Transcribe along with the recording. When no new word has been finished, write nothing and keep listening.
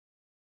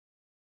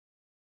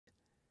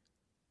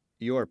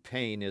Your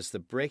pain is the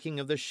breaking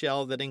of the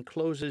shell that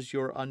encloses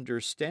your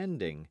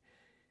understanding.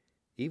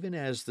 Even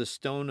as the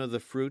stone of the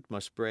fruit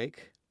must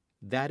break,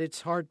 that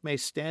its heart may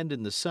stand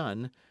in the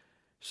sun,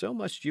 so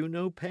must you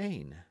know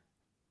pain.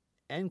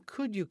 And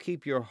could you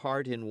keep your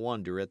heart in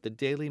wonder at the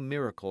daily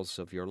miracles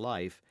of your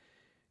life,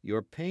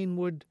 your pain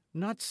would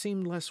not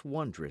seem less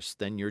wondrous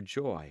than your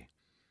joy.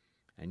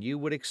 And you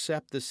would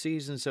accept the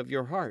seasons of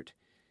your heart,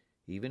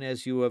 even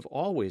as you have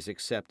always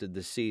accepted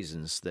the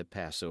seasons that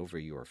pass over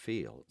your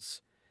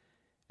fields.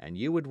 And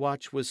you would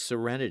watch with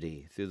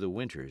serenity through the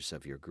winters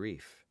of your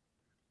grief.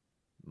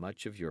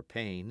 Much of your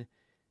pain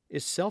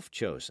is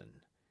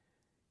self-chosen.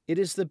 It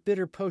is the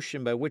bitter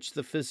potion by which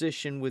the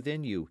physician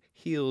within you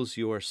heals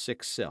your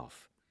sick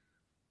self.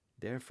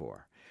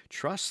 Therefore,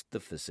 trust the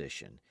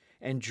physician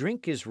and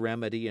drink his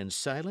remedy in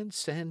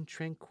silence and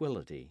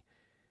tranquillity.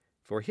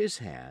 For his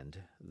hand,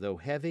 though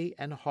heavy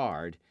and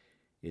hard,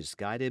 is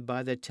guided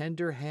by the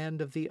tender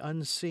hand of the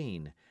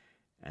unseen,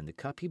 and the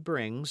cup he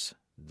brings,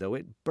 though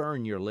it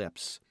burn your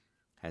lips,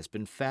 has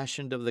been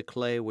fashioned of the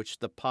clay which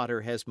the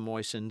potter has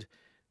moistened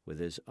with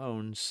his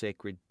own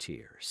sacred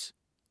tears.